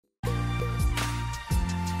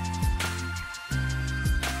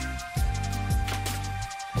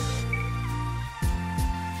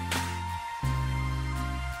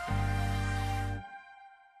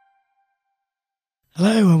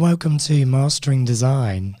Hello and welcome to Mastering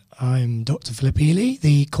Design. I'm Dr. Philip Ely,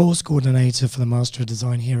 the course coordinator for the Master of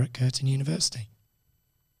Design here at Curtin University.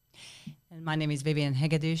 And my name is Vivien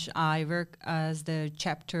Hegedus. I work as the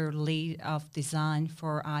chapter lead of design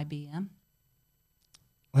for IBM.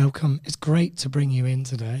 Welcome. It's great to bring you in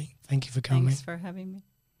today. Thank you for coming. Thanks for having me.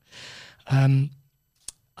 I'm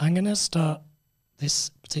going to start this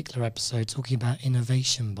particular episode talking about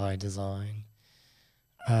innovation by design.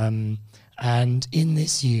 And in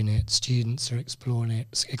this unit, students are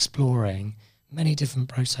exploring many different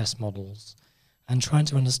process models and trying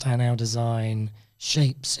to understand how design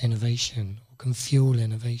shapes innovation or can fuel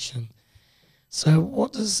innovation. So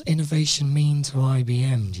what does innovation mean to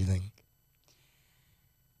IBM, do you think?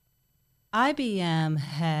 IBM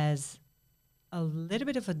has a little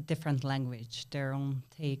bit of a different language, their own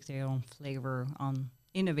take, their own flavor on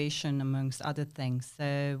innovation, amongst other things.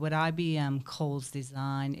 So what IBM calls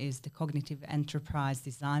design is the cognitive enterprise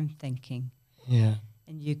design thinking. Yeah.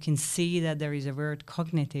 And you can see that there is a word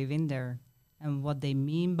cognitive in there. And what they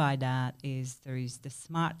mean by that is there is the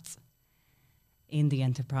smarts in the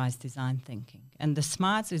enterprise design thinking. And the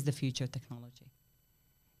smarts is the future technology.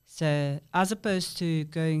 So as opposed to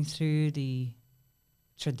going through the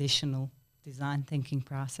traditional design thinking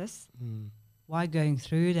process, while going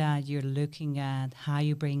through that, you're looking at how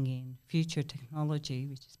you bring in future technology,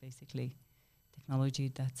 which is basically technology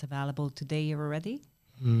that's available today already,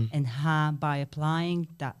 and how by applying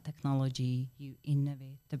that technology, you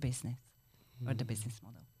innovate the business or the business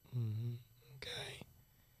model. Okay.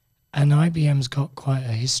 And IBM's got quite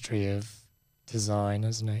a history of design,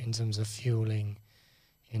 hasn't it, in terms of fueling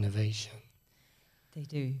innovation? They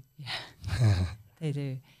do, yeah. They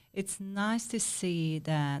do. It's nice to see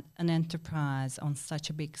that an enterprise on such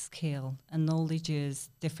a big scale acknowledges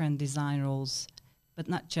different design roles, but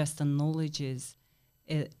not just acknowledges,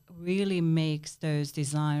 it really makes those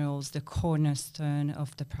design roles the cornerstone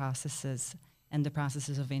of the processes and the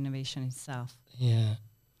processes of innovation itself. Yeah.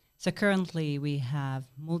 So currently we have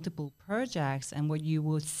multiple projects, and what you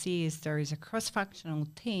would see is there is a cross-functional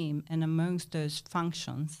team, and amongst those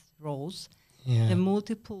functions, roles, the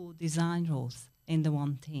multiple design roles in the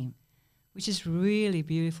one team, which is really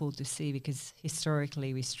beautiful to see, because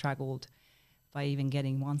historically we struggled by even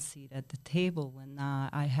getting one seat at the table. And now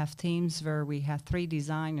I have teams where we have 3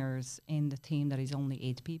 designers in the team that is only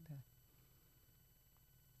 8 people.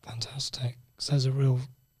 Fantastic. So there's a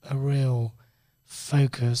real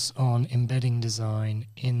focus on embedding design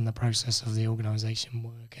in the process of the organization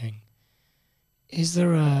working. Is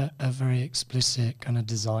there a very explicit kind of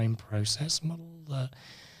design process model that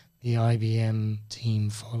the IBM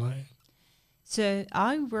team follow? So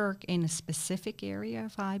I work in a specific area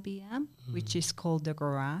of IBM, which is called the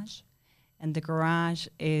garage. And the garage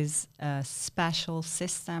is a special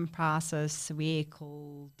system, process,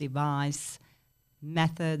 vehicle, device,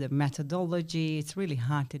 method, or methodology. It's really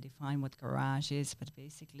hard to define what garage is, but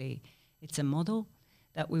basically it's a model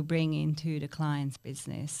that we bring into the client's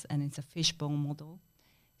business, and it's a fishbone model.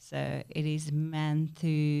 So it is meant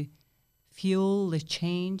to fuel the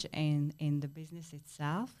change in the business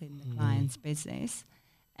itself, in the client's business,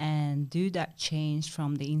 and do that change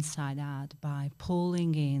from the inside out by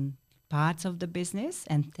pulling in parts of the business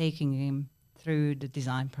and taking them through the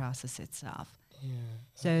design process itself.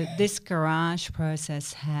 So this garage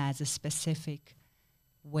process has a specific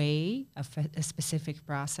way, a specific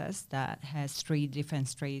process that has 3 different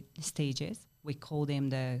stages. We call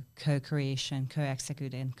them the co-creation,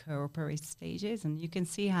 co-execute, and co-operate stages. And you can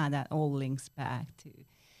see how that all links back to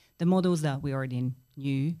the models that we already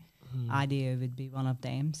knew. IDEO would be one of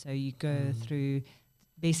them. So you go through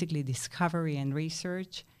basically discovery and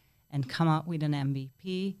research and come up with an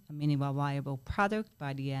MVP, a minimal viable product,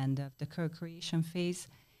 by the end of the co-creation phase.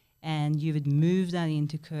 And you would move that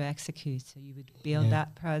into co-execute. So you would build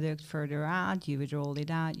that product further out, you would roll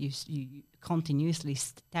it out, you continuously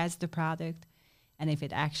test the product. And if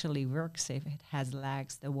it actually works, if it has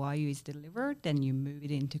lags, the value is delivered, then you move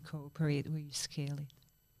it into cooperate where you scale it.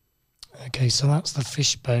 Okay, so that's the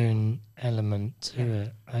fishbone element to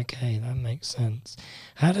it. Okay, that makes sense.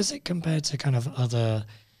 How does it compare to kind of other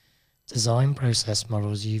design process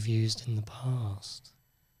models you've used in the past?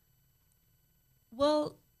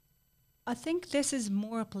 Well, I think this is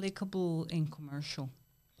more applicable in commercial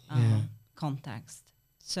context.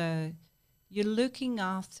 So you're looking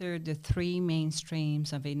after the 3 main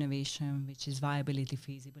streams of innovation, which is viability,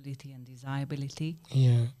 feasibility, and desirability.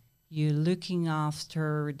 Yeah. You're looking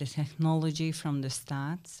after the technology from the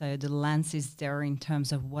start. So the lens is there in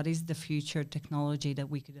terms of what is the future technology that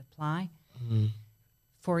we could apply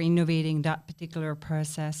for innovating that particular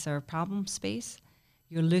process or problem space.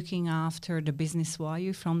 you're looking after the business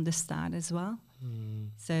value from the start as well.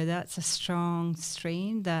 So that's a strong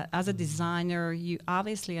stream that as a designer, you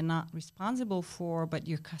obviously are not responsible for, but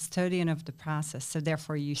you're custodian of the process. So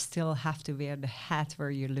therefore, you still have to wear the hat where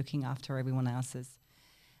you're looking after everyone else's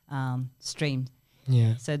stream.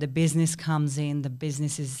 Yeah. So the business comes in, the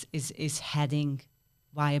business is heading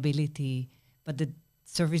viability, but the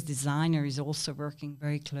service designer is also working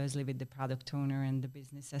very closely with the product owner and the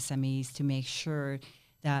business SMEs to make sure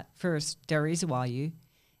that first there is value,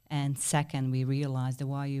 and second we realize the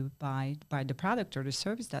value by the product or the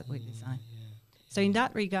service that we design. So in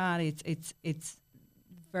that regard, it's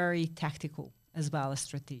very tactical as well as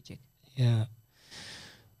strategic. Yeah.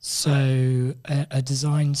 So a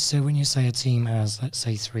design. So when you say a team has, let's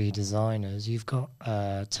say, 3 designers, you've got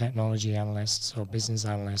technology analysts or business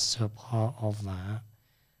analysts who are part of that,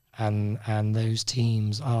 and those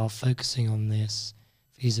teams are focusing on this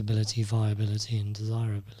feasibility, viability, and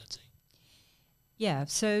desirability. Yeah.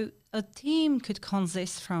 So a team could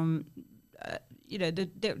consist from,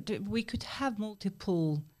 we could have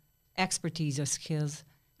multiple expertise or skills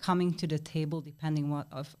coming to the table depending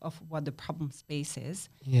of what the problem space is.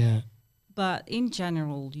 Yeah. But in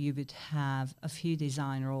general, you would have a few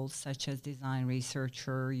design roles such as design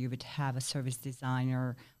researcher, you would have a service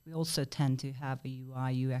designer. We also tend to have a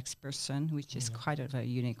UI UX person, which is quite of a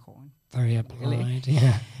unicorn. Very applied, really.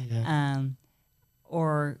 yeah.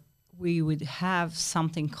 Or we would have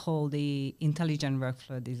something called the intelligent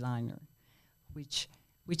workflow designer, which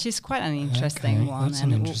is quite an interesting one. That's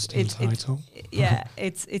an interesting title.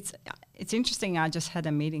 It's interesting. I just had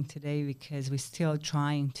a meeting today because we're still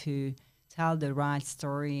trying to tell the right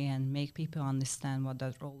story and make people understand what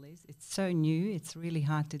that role is. It's so new. It's really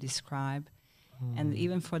hard to describe. And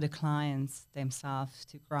even for the clients themselves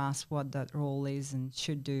to grasp what that role is and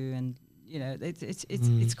should do, and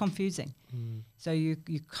it's confusing. So you're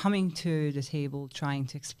coming to the table trying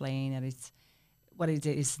to explain that it's what it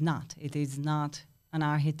is not. It is not an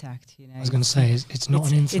architect. I was going to say it's not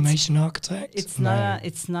an information architect. It's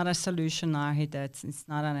not a solution architect. It's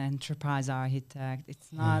not an enterprise architect.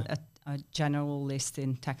 It's not a generalist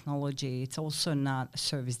in technology. It's also not a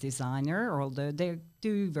service designer, although they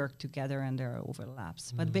do work together and there are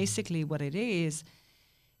overlaps. But basically what it is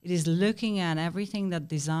looking at everything that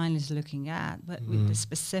design is looking at, but with the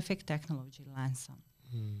specific technology lens on.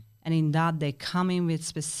 And in that, they come in with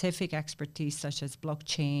specific expertise such as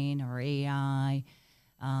blockchain or AI,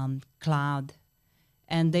 cloud,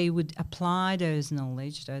 and they would apply those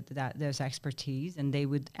knowledge, those expertise, and they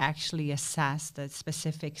would actually assess the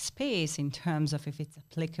specific space in terms of if it's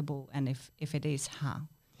applicable and if it is, how.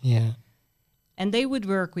 Yeah. And they would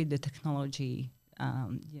work with the technology,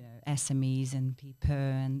 SMEs and people,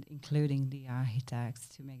 and including the architects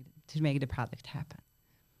to make the product happen.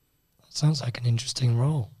 Sounds like an interesting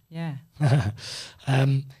role. Yeah.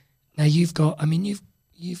 Now you've got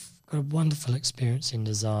a wonderful experience in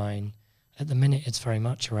design. At the minute, it's very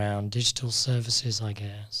much around digital services, I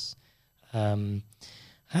guess. How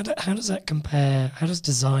does that compare? How does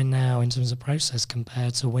design now, in terms of process,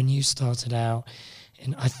 compare to when you started out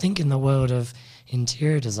in the world of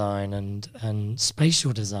interior design and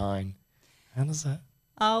spatial design? How does that?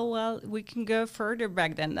 Oh, well, we can go further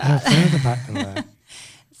back than that. Further back than that.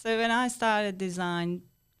 So when I started design,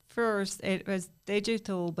 first it was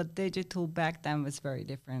digital, but digital back then was very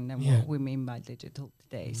different than what we mean by digital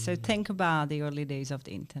today. So think about the early days of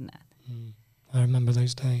the internet. I remember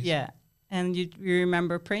those days. Yeah. And you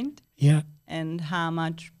remember print? Yeah. And how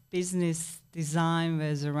much business design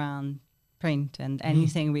was around print and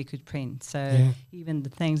anything we could print. So even the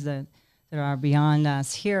things that are behind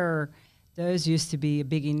us here, those used to be a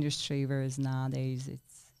big industry, whereas nowadays it's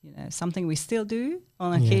something we still do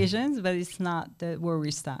on occasions, but it's not where we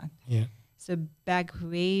start. Yeah. So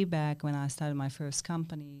way back when I started my first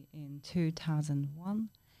company in 2001,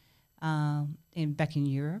 back in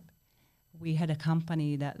Europe, we had a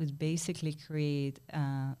company that would basically create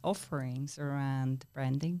offerings around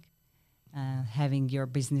branding, having your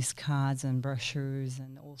business cards and brochures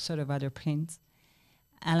and all sort of other print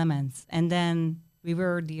elements. And then we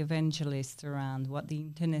were the evangelists around what the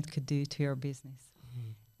internet could do to your business.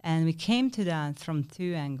 And we came to that from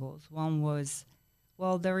 2 angles. One was,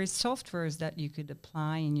 well, there is softwares that you could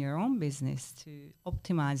apply in your own business to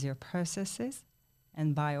optimize your processes.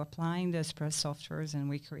 And by applying those softwares, and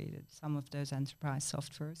we created some of those enterprise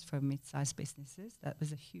softwares for mid-sized businesses, that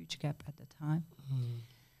was a huge gap at the time.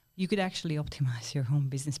 You could actually optimize your own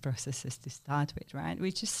business processes to start with, right?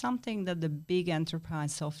 Which is something that the big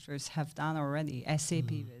enterprise softwares have done already.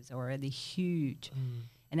 SAP was already huge.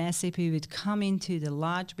 And SAP would come into the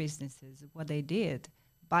large businesses. What they did,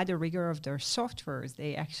 by the rigor of their softwares,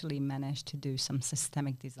 they actually managed to do some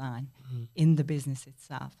systemic design in the business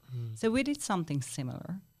itself. So we did something similar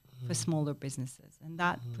for smaller businesses, and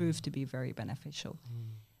that proved to be very beneficial.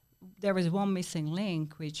 There was one missing link,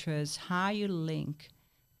 which was how you link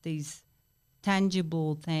these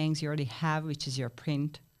tangible things you already have, which is your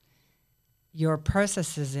print, your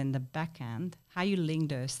processes in the back end, how you link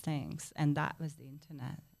those things. And that was the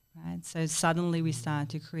internet, right? So suddenly we started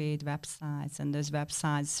to create websites, and those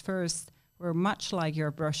websites first were much like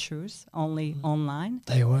your brochures, only online.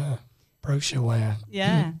 They were brochureware.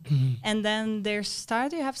 Yeah. And then they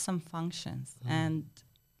started to have some functions, and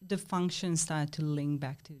the functions started to link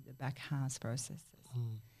back to the back house processes.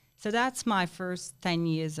 So that's my first 10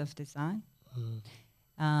 years of design.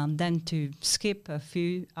 Then to skip a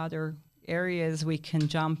few other areas, we can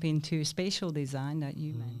jump into spatial design that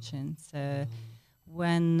you mentioned. So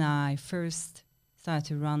when I first started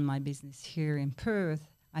to run my business here in Perth,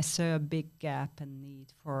 I saw a big gap and need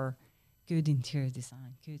for good interior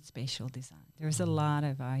design, good spatial design. There's a lot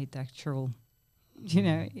of architectural,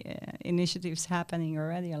 initiatives happening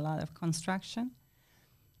already, a lot of construction,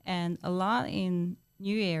 and a lot in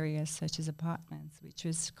new areas such as apartments, which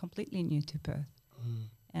was completely new to Perth.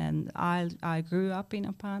 And I grew up in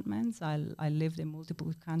apartments. I lived in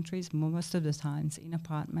multiple countries, most of the times in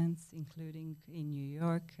apartments, including in New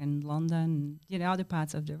York and London, other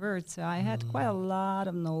parts of the world. So I had quite a lot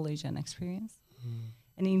of knowledge and experience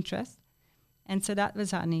and interest. And so that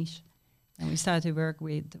was our niche. And we started to work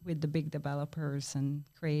with the big developers and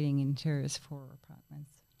creating interiors for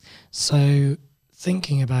apartments. So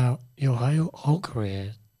thinking about your whole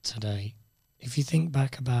career today, if you think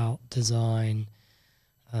back about design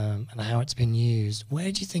and how it's been used,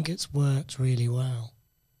 where do you think it's worked really well?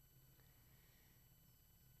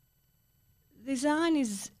 Design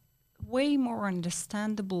is way more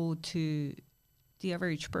understandable to the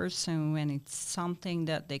average person when it's something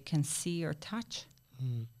that they can see or touch.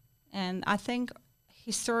 And I think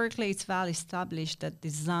historically it's well established that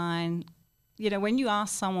design, when you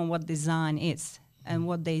ask someone what design is and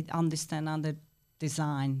what they understand under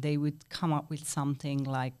design, they would come up with something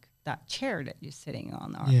like that chair that you're sitting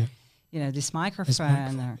on, or this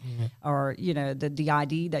microphone, or the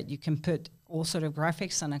idea that you can put all sort of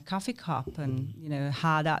graphics on a coffee cup, and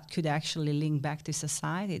how that could actually link back to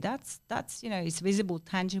society. That's it's visible,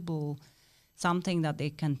 tangible, something that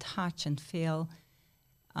they can touch and feel.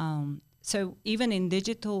 So even in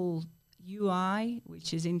digital UI,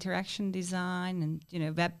 which is interaction design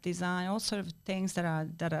and web design, all sort of things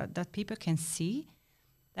that people can see,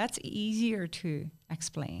 that's easier to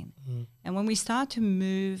explain. And when we start to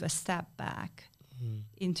move a step back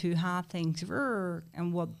into how things work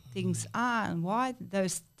and what things are and why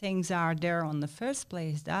those things are there on the first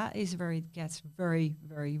place, that is where it gets very,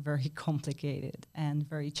 very, very complicated and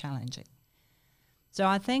very challenging. So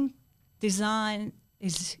I think design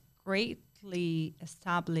is greatly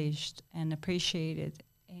established and appreciated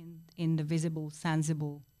in the visible,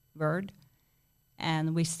 sensible world,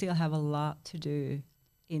 and we still have a lot to do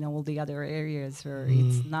in all the other areas where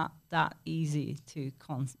it's not that easy to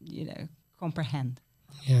comprehend.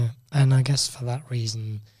 Yeah, and I guess for that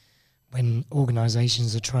reason, when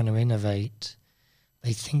organizations are trying to innovate,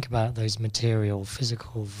 they think about those material,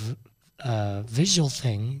 physical, visual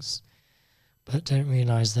things, but don't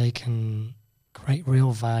realize they can create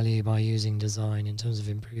real value by using design in terms of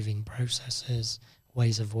improving processes,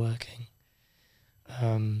 ways of working.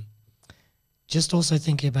 Just also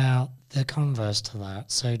thinking about the converse to that.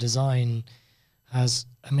 So design has,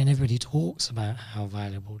 everybody talks about how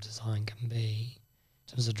valuable design can be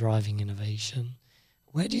in terms of driving innovation.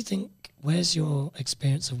 Where's your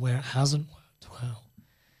experience of where it hasn't worked well?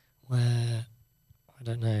 Where, I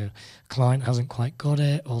don't know, a client hasn't quite got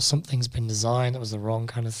it, or something's been designed that was the wrong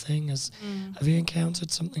kind of thing. Have you encountered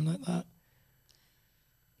something like that?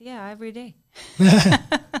 Yeah, every day.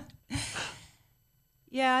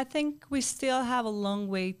 Yeah, I think we still have a long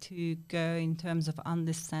way to go in terms of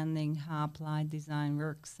understanding how applied design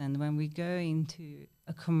works. And when we go into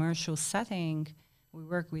a commercial setting, we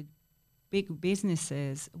work with big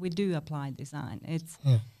businesses, we do apply design.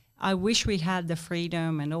 I wish we had the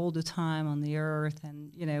freedom and all the time on the earth,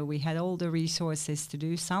 and we had all the resources to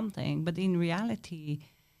do something. But in reality,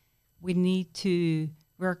 we need to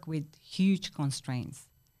work with huge constraints.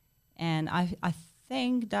 And I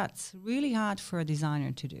think that's really hard for a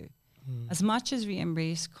designer to do. As much as we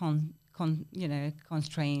embrace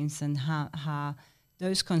constraints and how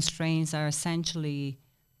those constraints are essentially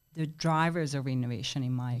the drivers of innovation,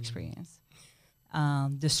 in my experience,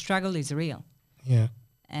 the struggle is real. Yeah.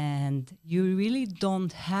 And you really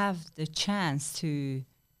don't have the chance to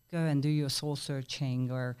go and do your soul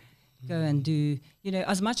searching, or go and do,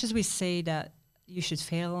 as much as we say that you should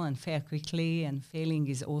fail and fail quickly and failing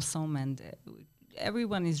is awesome, and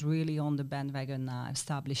everyone is really on the bandwagon now,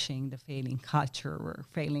 establishing the failing culture where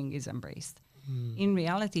failing is embraced. In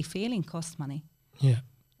reality, failing costs money. Yeah.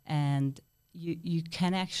 And you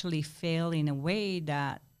can actually fail in a way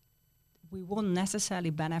that we won't necessarily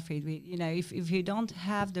benefit. If you don't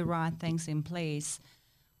have the right things in place,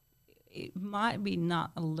 it might be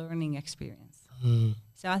not a learning experience.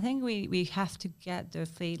 So I think we have to get the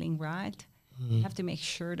failing right. We have to make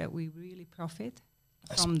sure that we really profit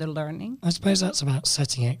from the learning. I suppose that's about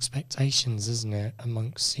setting expectations, isn't it,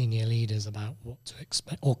 amongst senior leaders about what to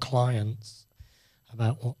expect, or clients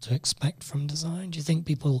about what to expect from design? Do you think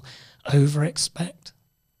people over-expect?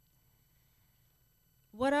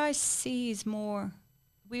 What I see is more,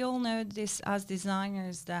 we all know this as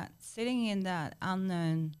designers, that sitting in that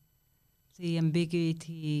unknown, the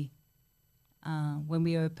ambiguity, when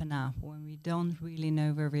we open up, when we don't really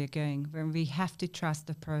know where we're going, when we have to trust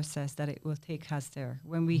the process that it will take us there,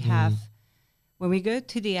 when we go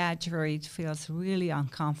to the edge where it feels really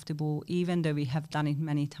uncomfortable, even though we have done it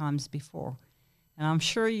many times before. And I'm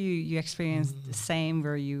sure you experienced the same,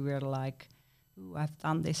 where you were like, ooh, I've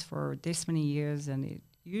done this for this many years and it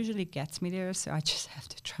usually gets me there, so I just have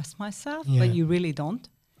to trust myself, but you really don't.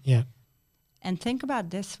 Yeah. And think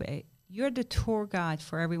about this way. You're the tour guide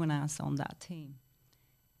for everyone else on that team.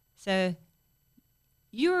 So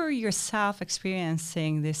you're yourself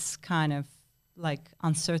experiencing this kind of like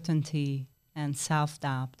uncertainty and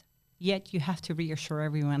self-doubt, yet you have to reassure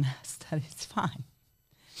everyone else that it's fine.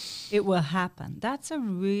 It will happen. That's a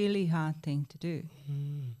really hard thing to do.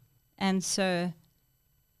 And so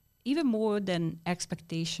even more than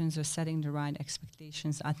expectations or setting the right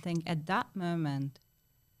expectations, I think at that moment,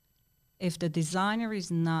 if the designer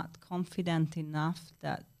is not confident enough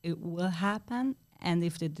that it will happen, and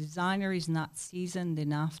if the designer is not seasoned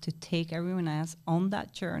enough to take everyone else on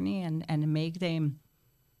that journey and make them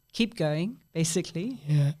keep going, basically,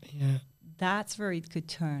 that's where it could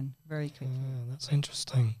turn very quickly. That's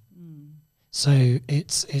interesting. So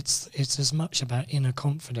it's as much about inner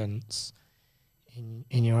confidence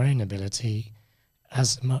in your own ability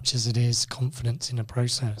as much as it is confidence in a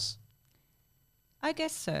process. I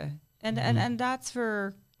guess so. And that's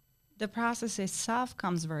where the process itself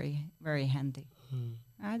comes very, very handy,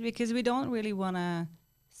 right? Because we don't really want to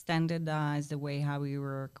standardize the way how we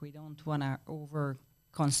work. We don't want to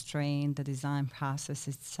over-constrain the design process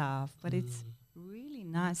itself. But it's really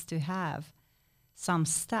nice to have some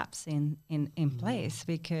steps in place,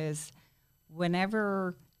 because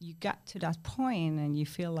whenever you get to that point and you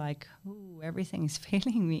feel like, ooh, everything is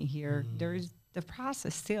failing me here, there's the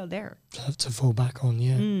process still there. To fall back on,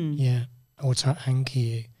 or to anchor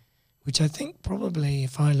you, which I think probably,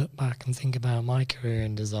 if I look back and think about my career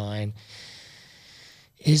in design,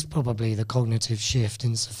 is probably the cognitive shift,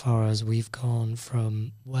 insofar as we've gone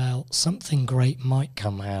from, well, something great might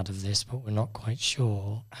come out of this, but we're not quite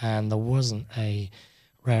sure, and there wasn't a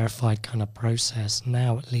rarefied kind of process.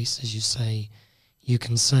 Now, at least, as you say, you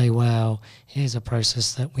can say, well, here's a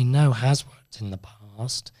process that we know has worked in the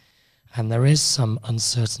past, and there is some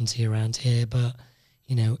uncertainty around here, but,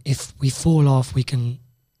 if we fall off, we can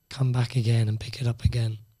come back again and pick it up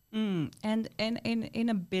again. And in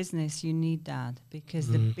a business, you need that, because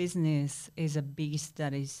the business is a beast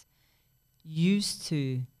that is used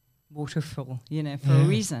to waterfall, for a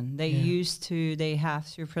reason. They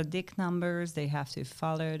have to predict numbers, they have to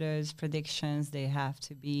follow those predictions, they have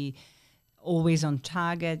to be always on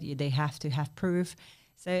target, they have to have proof.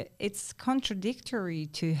 So it's contradictory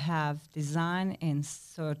to have design in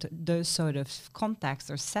those sort of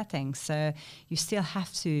contexts or settings. So you still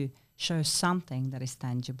have to show something that is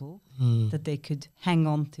tangible, that they could hang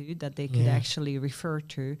on to, that they could actually refer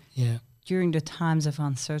to during the times of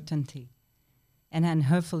uncertainty. And then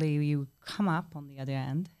hopefully you come up on the other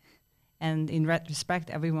end, and in retrospect,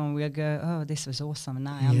 everyone will go, oh, this was awesome, and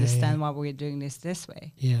now I understand why we're doing this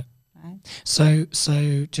way. Yeah. Right? So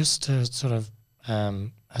just to sort of,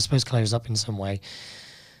 I suppose, close up in some way,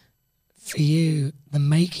 for you, the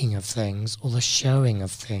making of things or the showing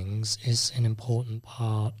of things is an important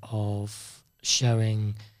part of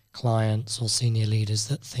showing clients or senior leaders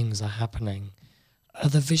that things are happening. Are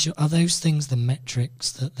those things the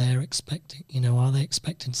metrics that they're expecting? Are they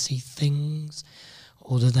expecting to see things,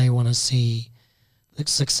 or do they want to see the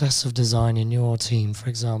success of design in your team, for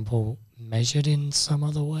example, measured in some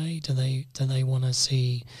other way? Do they want to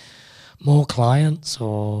see more clients,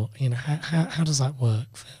 or how does that work?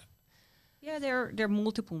 Yeah, there are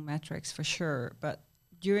multiple metrics for sure, but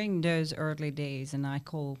during those early days, and I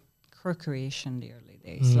call co-creation the early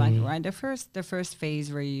days. Like right, the first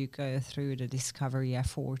phase where you go through the discovery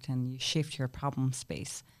effort and you shift your problem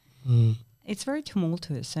space. It's very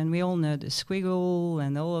tumultuous, and we all know the squiggle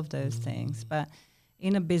and all of those things. But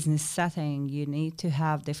in a business setting, you need to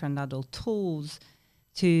have different little tools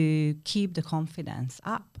to keep the confidence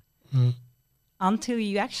up until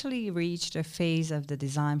you actually reach the phase of the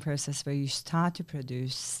design process where you start to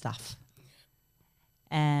produce stuff.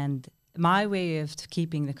 And my way of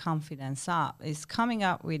keeping the confidence up is coming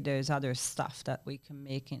up with those other stuff that we can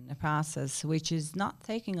make in the process, which is not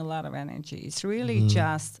taking a lot of energy. It's really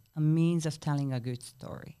just a means of telling a good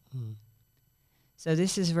story. So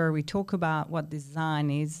this is where we talk about what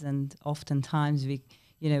design is, and oftentimes we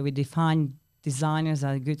define designers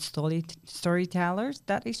as good storytellers.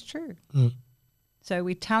 That is true. So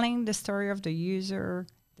we're telling the story of the user,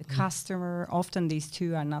 the customer. Often these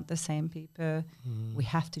two are not the same people. We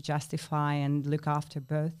have to justify and look after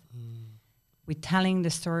both. We're telling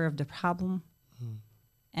the story of the problem,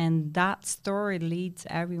 and that story leads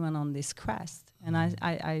everyone on this quest. And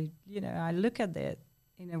I look at it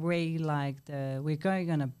in a way like we're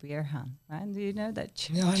going on a bear hunt, right? Do you know that?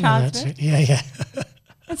 Yeah, I know that. Yeah.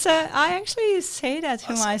 And so I actually say that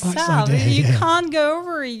to myself. Idea, you can't go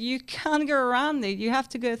over it. You can't go around it. You have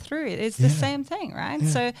to go through it. It's the same thing, right? Yeah.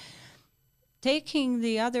 So taking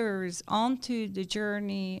the others onto the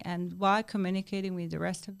journey and while communicating with the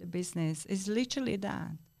rest of the business is literally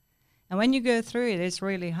that. And when you go through it, it's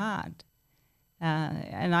really hard.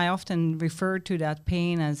 And I often refer to that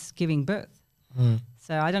pain as giving birth.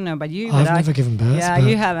 So I don't know about you. I've never given birth. Yeah,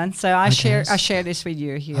 you haven't. So I share this with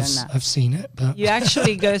you here now. I've seen it, but you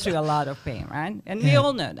actually go through a lot of pain, right? And we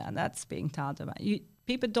all know that. That's being taught about.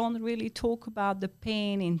 People don't really talk about the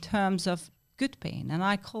pain in terms of good pain, and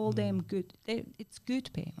I call them good. It's good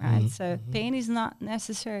pain, right? So pain is not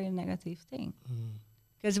necessarily a negative thing,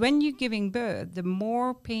 because when you're giving birth, the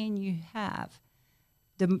more pain you have,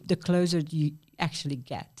 the closer you actually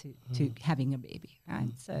get to having a baby,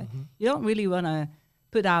 right? So you don't really want to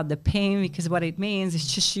put out the pain, because what it means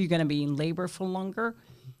is just you're going to be in labor for longer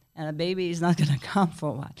and a baby is not going to come for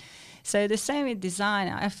a while. So the same with design.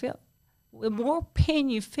 I feel the more pain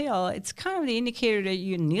you feel, it's kind of the indicator that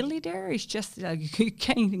you're nearly there. It's just like you're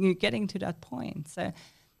getting to that point. So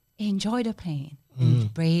enjoy the pain,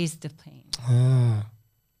 embrace the pain.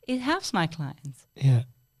 It helps my clients. Yeah.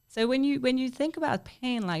 So when you think about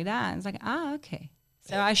pain like that, it's like, okay.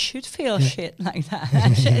 So I should feel shit like that.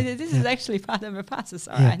 This is actually part of the process.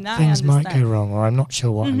 All right, now things I understand. might go wrong, or I'm not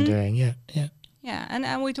sure what I'm doing. Yeah. Yeah,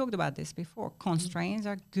 and we talked about this before. Constraints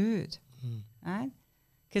are good, right?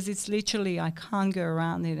 Because it's literally, I can't go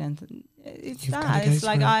around it, and it's that. It's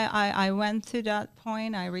like I went to that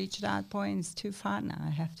point, I reached that point, it's too far now, I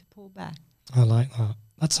have to pull back. I like that.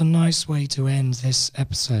 That's a nice way to end this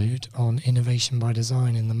episode on Innovation by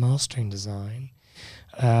Design in the Mastering Design.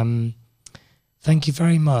 Thank you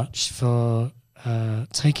very much for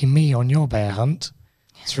taking me on your bear hunt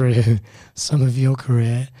through some of your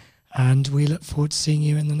career, and we look forward to seeing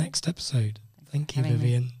you in the next episode. Thank you,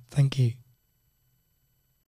 Vivien. Thank you.